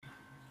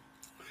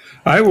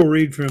I will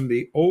read from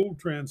the old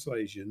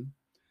translation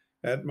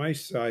at my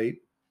site,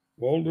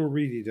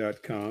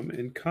 waldoreedy.com,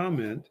 and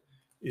comment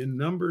in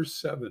Numbers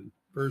 7,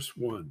 verse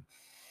 1.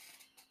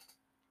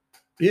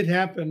 It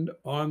happened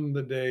on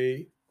the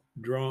day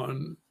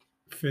Drawn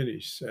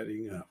finished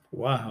setting up.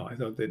 Wow, I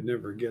thought they'd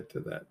never get to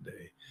that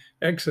day.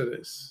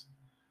 Exodus,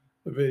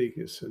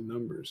 Leviticus, and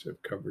Numbers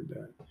have covered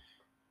that.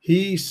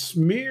 He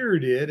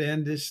smeared it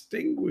and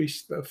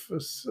distinguished the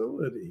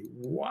facility.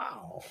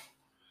 Wow.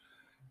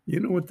 You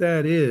know what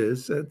that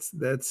is?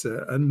 That's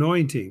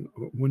anointing.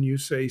 When you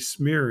say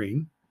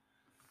smearing,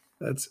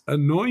 that's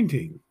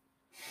anointing.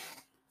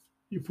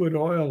 You put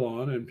oil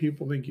on, and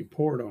people think you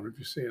pour it on if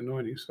you say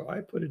anointing. So I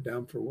put it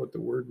down for what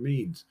the word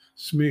means: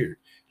 smeared.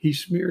 He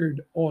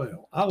smeared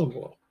oil, olive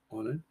oil,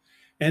 on it,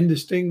 and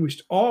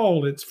distinguished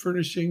all its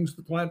furnishings,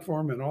 the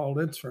platform and all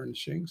its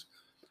furnishings.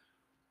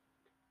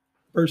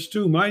 Verse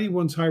 2, mighty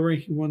ones, high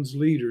ranking ones,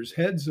 leaders,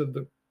 heads of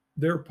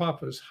their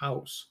papa's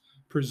house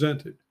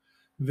presented.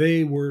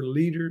 They were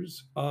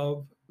leaders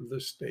of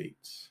the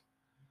states.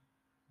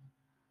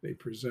 They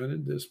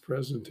presented this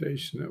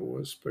presentation that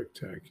was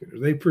spectacular.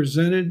 They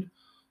presented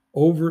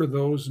over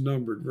those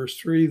numbered. Verse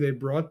 3, they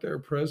brought their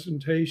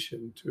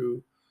presentation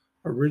to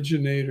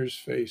originators'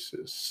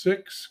 faces.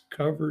 6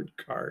 covered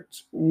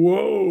carts.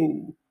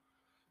 Whoa,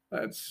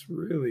 that's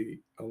really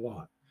a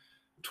lot.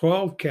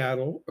 12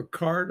 cattle, a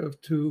cart of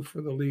 2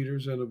 for the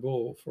leaders, and a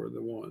bull for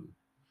the one.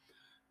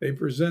 They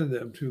presented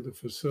them to the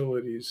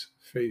facility's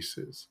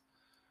faces.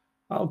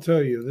 I'll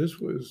tell you, this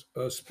was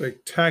a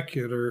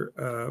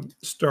spectacular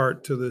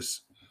start to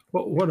this,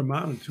 what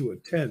amounted to a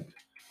tent,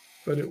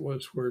 but it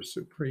was where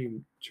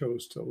Supreme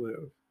chose to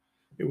live.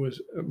 It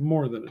was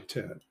more than a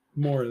tent,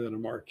 more than a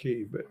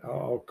marquee, but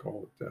I'll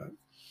call it that.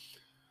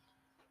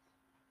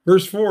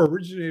 Verse 4,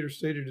 originator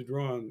stated to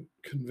Drawn,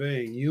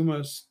 conveying, you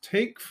must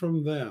take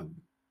from them.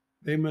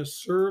 They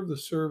must serve the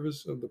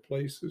service of the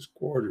place's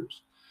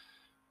quarters.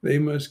 They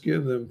must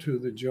give them to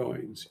the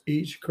joins,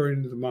 each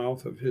according to the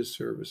mouth of his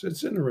service.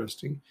 It's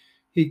interesting.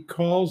 He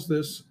calls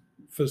this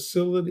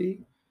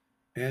facility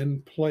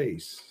and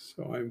place.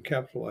 So I'm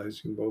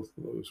capitalizing both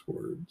of those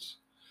words.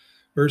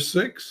 Verse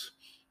 6,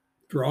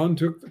 Drawn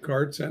took the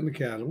carts and the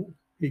cattle.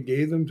 He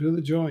gave them to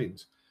the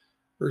joins.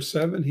 Verse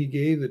 7, he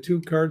gave the 2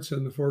 carts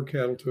and the 4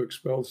 cattle to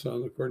expelled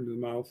sons according to the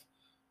mouth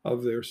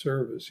of their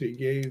service. He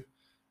gave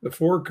the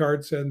 4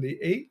 carts and the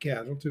 8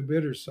 cattle to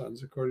bitter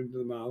sons according to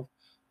the mouth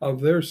of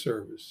their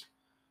service.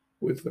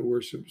 With the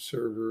worship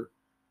server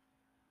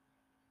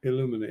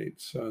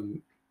illuminate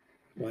sun,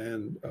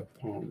 land of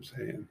palm's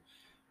hand.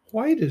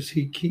 Why does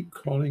he keep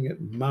calling it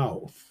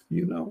mouth?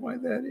 You know why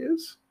that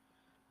is?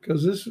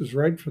 Because this is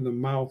right from the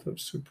mouth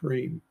of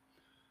Supreme.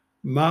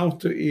 Mouth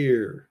to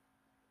ear,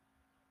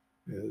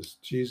 as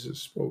Jesus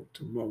spoke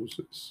to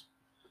Moses.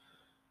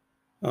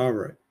 All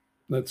right,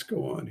 let's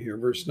go on here.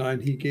 Verse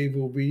 9, he gave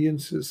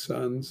obedience to his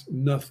sons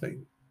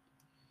nothing.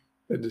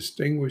 The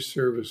distinguished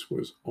service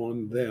was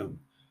on them.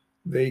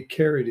 They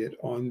carried it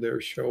on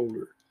their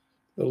shoulder.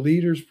 The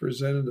leaders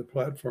presented the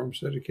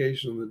platform's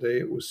dedication on the day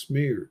it was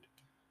smeared.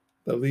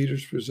 The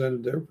leaders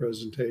presented their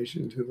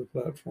presentation to the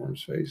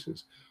platform's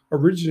faces.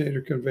 Originator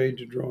conveyed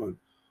to Drawn,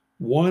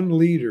 one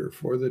leader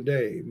for the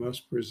day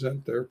must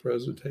present their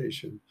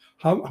presentation.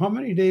 How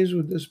many days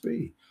would this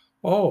be?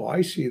 Oh,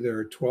 I see there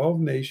are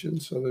 12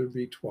 nations, so there'd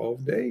be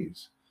 12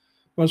 days.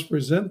 Must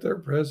present their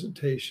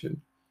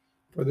presentation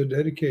for the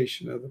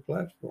dedication of the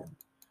platform.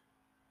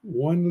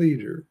 One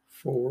leader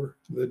for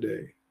the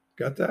day.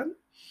 Got that?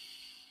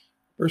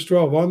 Verse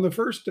 12, on the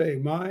first day,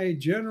 my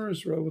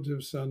generous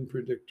relative son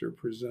predictor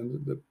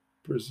presented the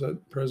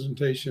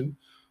presentation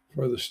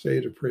for the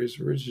state of praise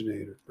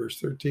originator. Verse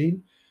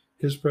 13,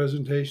 his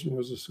presentation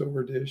was a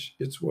silver dish.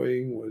 Its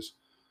weighing was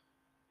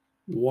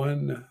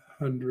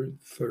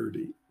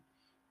 130.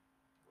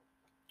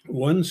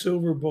 One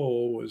silver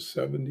bowl was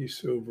 70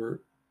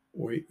 silver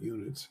weight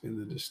units in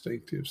the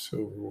distinctive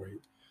silver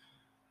weight.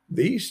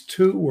 These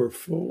 2 were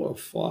full of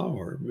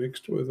flour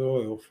mixed with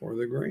oil for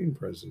the grain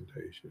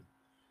presentation.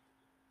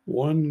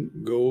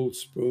 1 gold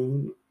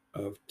spoon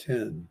of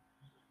 10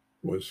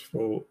 was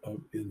full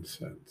of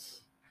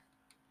incense.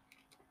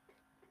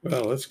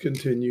 Well, let's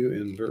continue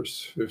in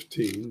verse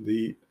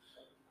 15.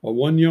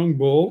 One young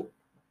bull,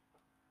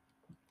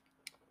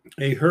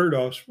 a herd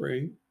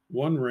offspring,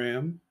 1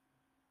 ram,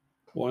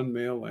 1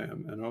 male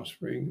lamb, an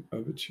offspring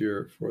of its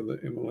year for the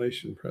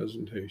immolation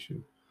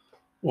presentation.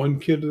 1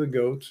 kid of the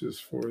goats is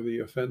for the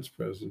offense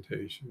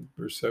presentation.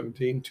 Verse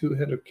 17, 2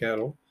 head of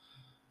cattle,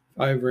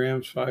 5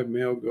 rams, 5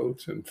 male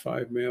goats, and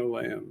 5 male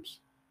lambs,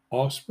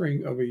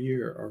 offspring of a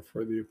year, are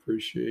for the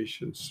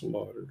appreciation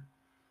slaughter.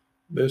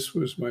 This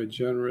was my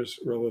generous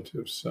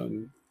relative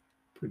son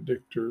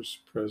predictor's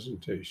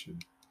presentation.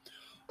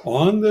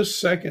 On the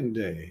second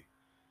day,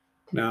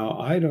 now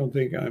I don't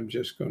think I'm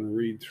just going to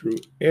read through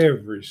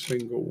every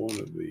single one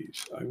of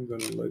these. I'm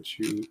going to let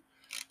you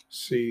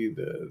see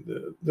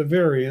the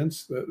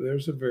variance.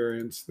 There's a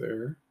variance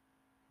there,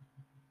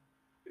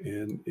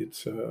 and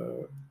it's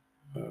a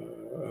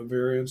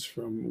variance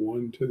from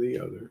one to the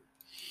other.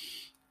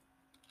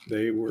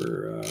 They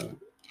were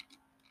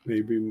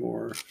maybe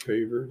more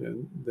favored,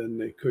 and then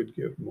they could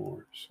give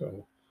more.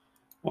 So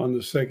on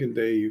the second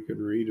day, you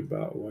can read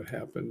about what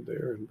happened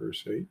there in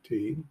verse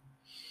 18.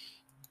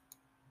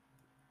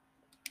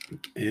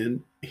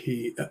 And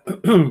he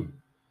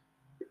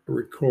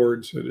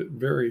records that it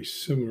very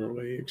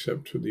similarly,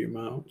 except for the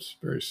amounts,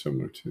 very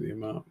similar to the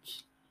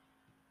amounts,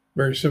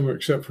 very similar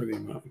except for the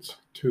amounts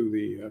to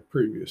the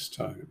previous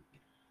time.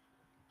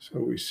 So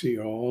we see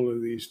all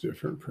of these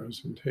different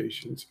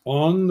presentations.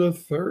 On the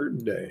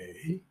third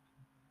day,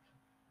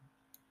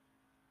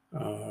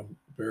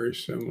 very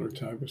similar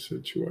type of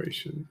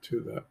situation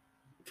to the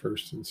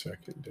first and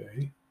second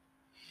day.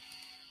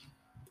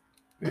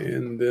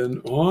 And then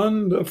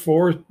on the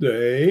fourth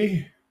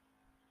day,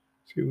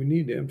 see, we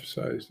need to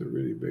emphasize the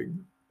really big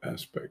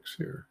aspects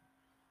here,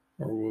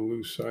 or we'll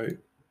lose sight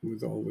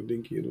with all the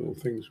dinky little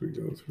things we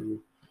go through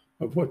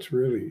of what's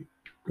really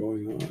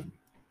going on.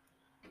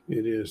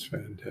 It is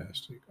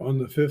fantastic. On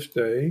the fifth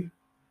day,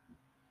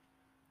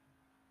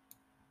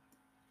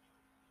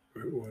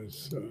 it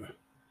was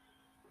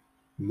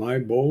my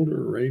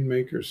boulder,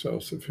 rainmaker,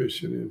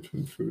 self-sufficient,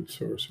 infant food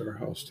source, our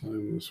house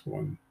timeless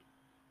one,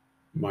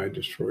 my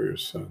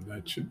destroyer's son.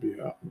 That should be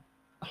a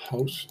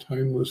house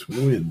timeless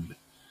wind.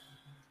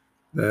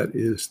 That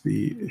is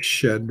the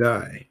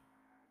Shaddai.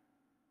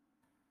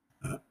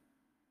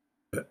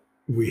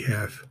 We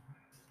have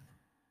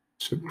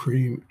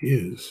supreme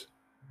is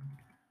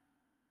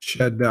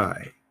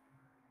Shaddai.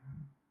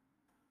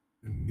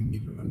 And we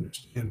need to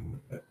understand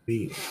what that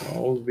means.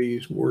 All of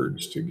these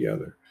words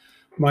together.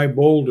 My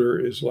boulder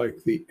is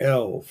like the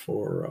L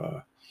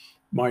for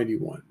mighty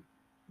one.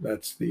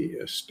 That's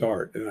the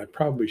start. And I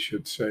probably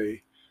should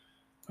say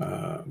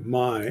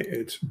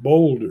it's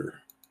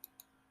boulder,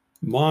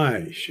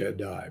 my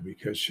Shaddai,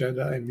 because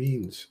Shaddai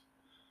means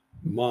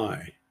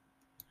my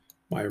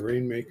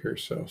rainmaker,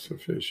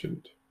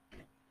 self-sufficient.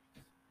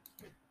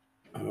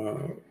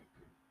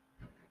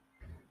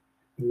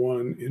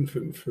 One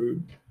infant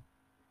food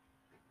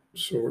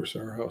source,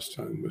 our house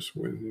time was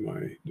when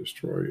my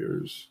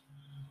destroyer's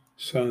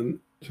son,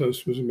 so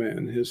this was a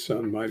man, his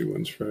son, mighty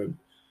one's Fred,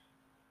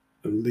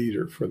 a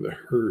leader for the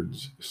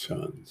herd's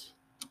sons.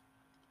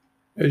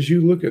 As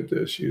you look at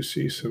this, you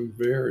see some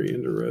very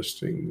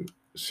interesting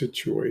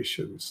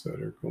situations that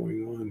are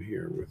going on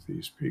here with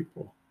these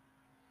people.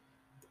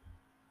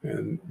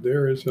 And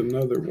there is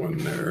another one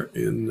there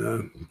in,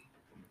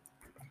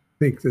 I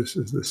think this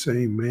is the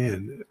same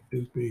man that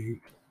is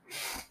being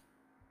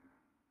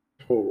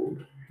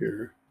told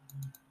here.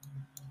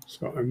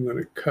 So I'm going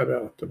to cut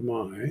out the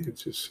my and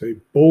just say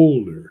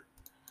boulder,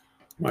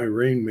 my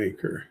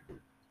rainmaker,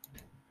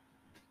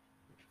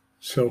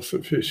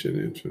 self-sufficient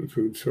infant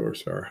food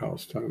source, our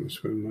house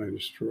times when my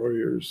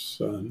destroyer's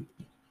son,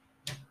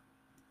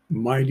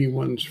 mighty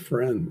one's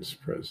friends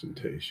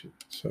presentation.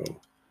 So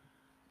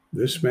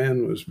this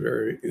man was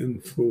very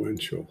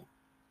influential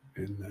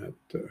in that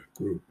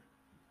group.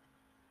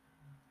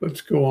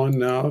 Let's go on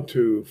now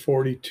to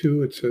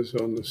 42. It says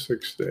on the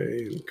sixth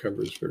day, and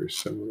covers very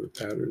similar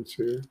patterns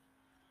here.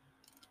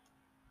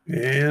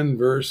 And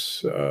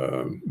verse,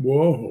 I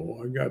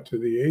got to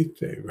the eighth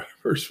day.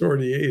 Verse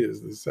 48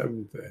 is the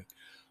seventh day.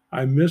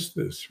 I missed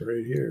this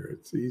right here.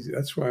 It's easy.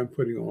 That's why I'm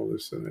putting all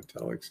this in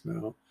italics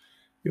now.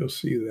 You'll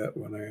see that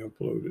when I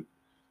upload it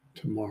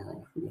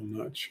tomorrow. It will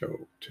not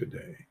show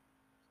today.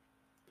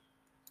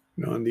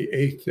 And on the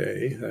eighth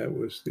day, that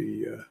was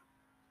the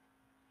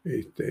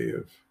eighth day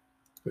of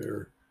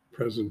their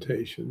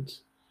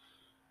presentations.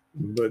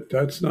 But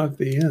that's not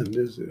the end,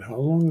 is it? How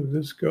long did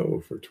this go?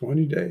 For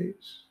 20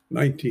 days?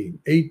 19,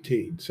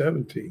 18,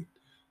 17?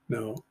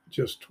 No,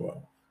 just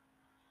 12.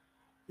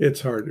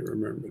 It's hard to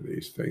remember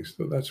these things,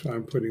 so that's why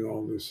I'm putting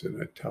all this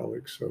in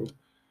italics, so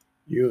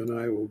you and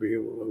I will be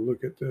able to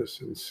look at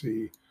this and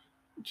see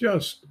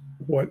just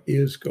what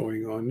is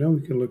going on. Now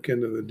we can look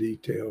into the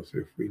details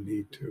if we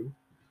need to,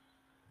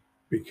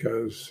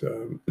 because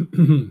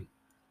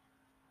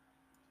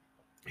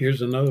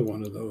here's another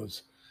one of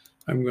those.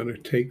 I'm going to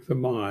take the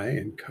my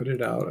and cut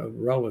it out of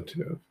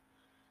relative,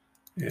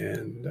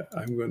 and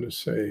I'm going to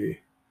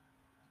say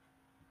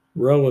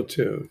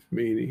relative,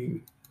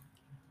 meaning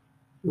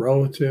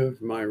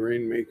relative, my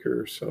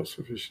rainmaker,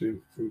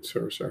 self-sufficient food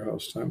source, our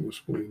house time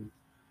was when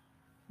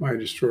my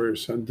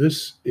destroyer's son.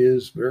 This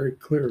is very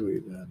clearly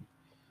then,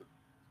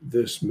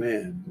 this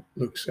man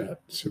looks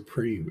at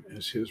Supreme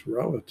as his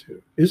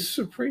relative. Is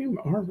Supreme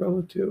our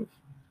relative?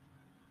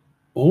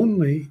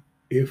 Only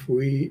if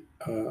we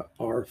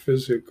are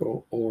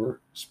physical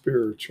or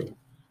spiritual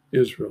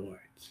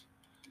Israelites.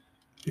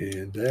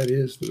 And that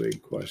is the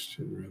big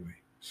question, really.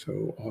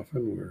 So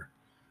often we're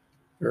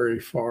very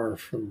far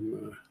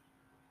from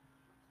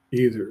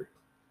either.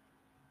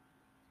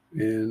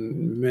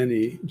 And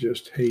many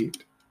just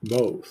hate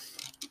both.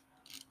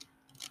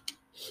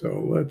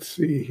 So let's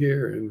see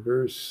here in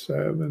verse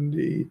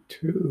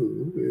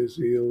 72 is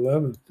the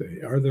 11th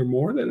day. Are there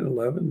more than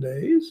 11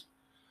 days?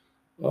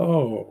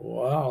 Oh,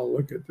 wow,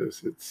 look at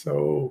this. It's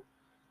so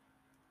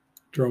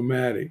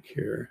dramatic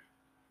here.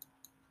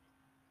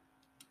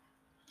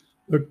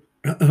 Look,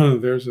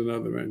 There's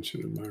another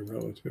mention of my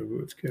relative.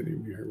 Let's get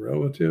him here.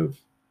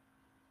 Relative,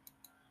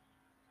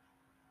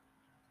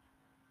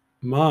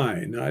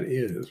 my, not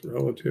is,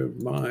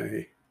 relative,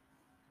 my,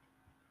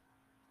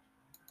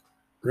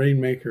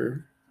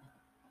 rainmaker,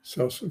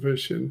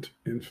 self-sufficient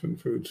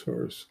infant food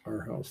source,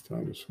 our house,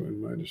 Thomas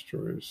Wynne, my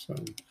destroyer's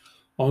son.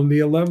 On the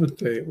 11th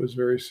day, it was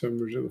very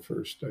similar to the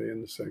first day,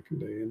 and the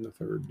second day, and the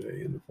third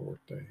day, and the fourth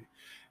day,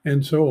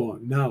 and so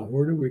on. Now,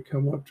 where do we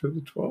come up to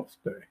the 12th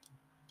day?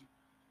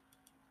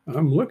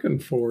 I'm looking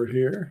for it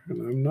here,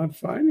 and I'm not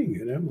finding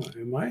it, am I?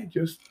 Am I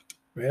just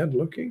bad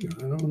looking?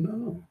 I don't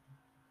know.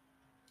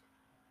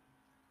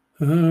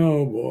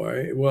 Oh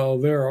boy. Well,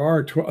 there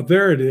are 12.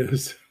 There it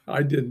is.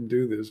 I didn't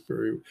do this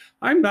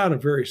I'm not a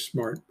very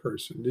smart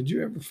person. Did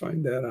you ever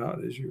find that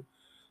out as you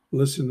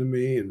listen to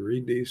me and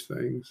read these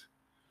things?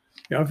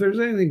 Yeah, if there's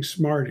anything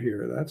smart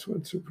here, that's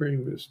what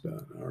Supreme has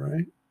done. All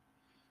right.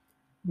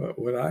 But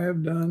what I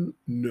have done,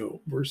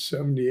 no. Verse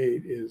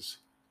 78 is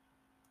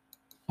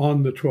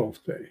on the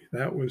 12th day.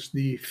 That was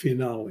the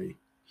finale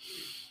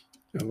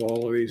of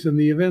all of these. And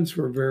the events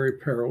were very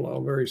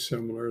parallel, very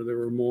similar. There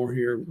were more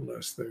here,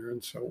 less there,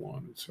 and so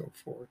on and so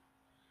forth.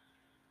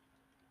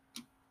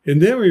 And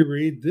then we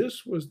read,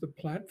 this was the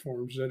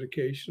platform's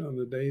dedication on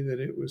the day that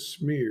it was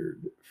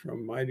smeared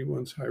from Mighty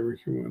One's, High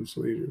Ranking One's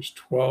leaders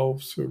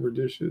 12 silver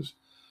dishes,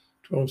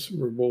 12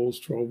 silver bowls,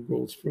 12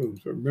 gold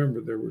spoons. But remember,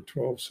 there were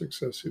 12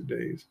 successive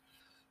days.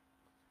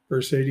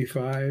 Verse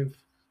 85,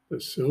 the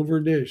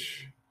silver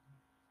dish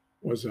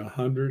was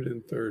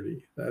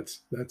 130.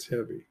 That's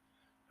heavy.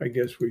 I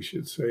guess we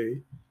should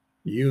say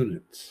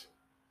units.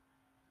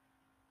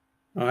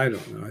 I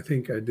don't know. I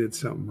think I did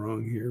something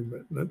wrong here,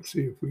 but let's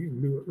see if we can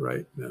do it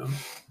right now.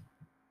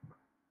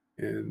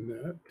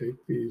 And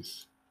take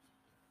these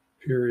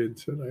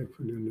periods that I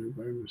put in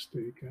there by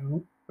mistake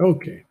out.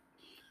 Okay.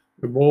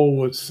 The bowl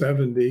was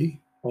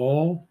 70.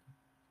 All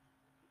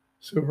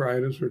silver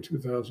items were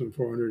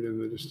 2,400 in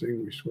the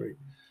distinguished weight.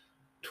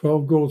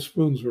 12 gold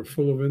spoons were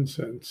full of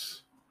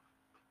incense.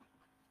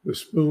 The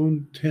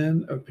spoon,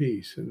 10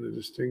 apiece in the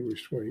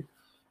distinguished weight.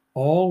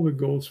 All the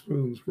gold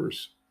spoons were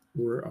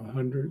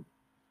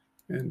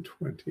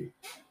 120.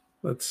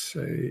 Let's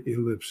say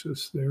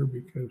ellipsis there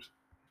because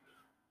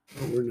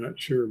we're not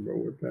sure about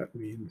what that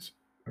means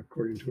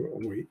according to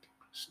a weight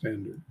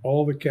standard.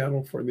 All the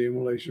cattle for the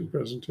immolation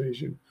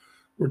presentation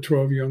were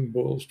 12 young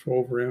bulls,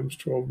 12 rams,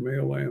 12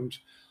 male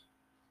lambs,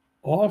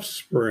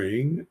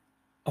 offspring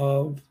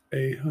of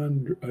a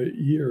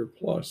year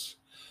plus.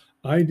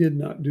 I did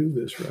not do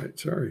this right.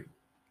 Sorry.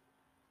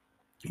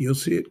 You'll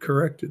see it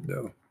corrected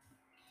though,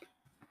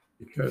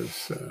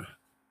 because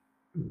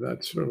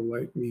that's sort of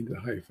like me, the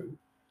hyphen.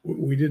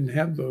 We didn't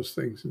have those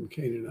things in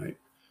Canaanite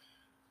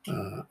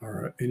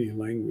or any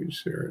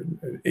language there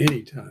at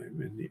any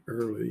time in the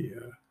early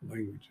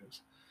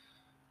languages.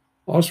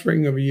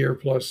 Offspring of a year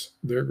plus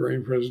their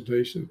grain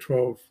presentation,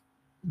 12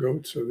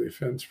 goats of the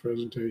offense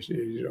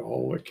presentation,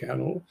 all the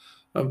cattle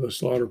of the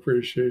slaughter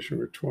appreciation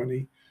were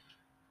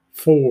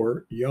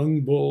 24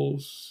 young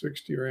bulls,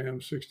 60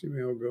 rams, 60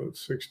 male goats,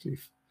 60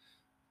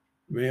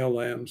 male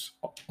lambs,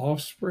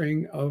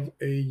 offspring of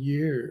a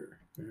year.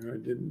 I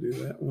didn't do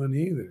that one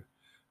either.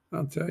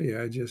 I'll tell you,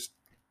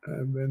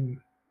 I've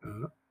been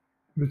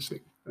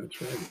missing.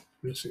 That's right,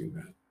 missing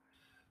that.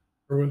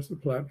 Or was the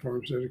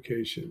platform's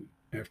dedication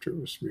after it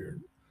was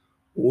smeared?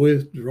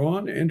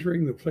 Withdrawn,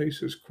 entering the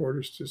place's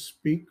quarters to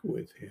speak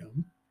with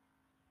him,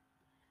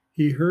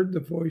 he heard the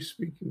voice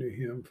speaking to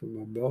him from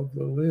above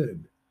the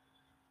lid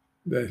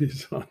that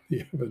is on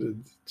the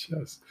evidence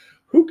chest.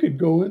 Who could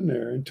go in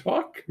there and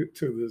talk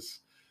to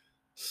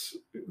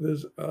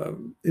this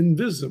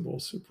invisible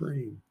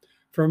Supreme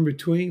from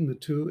between the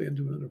two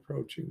intimate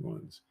approaching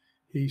ones?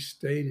 He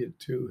stated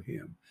to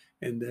him.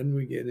 And then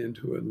we get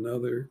into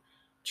another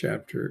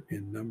chapter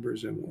in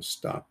Numbers, and we'll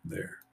stop there.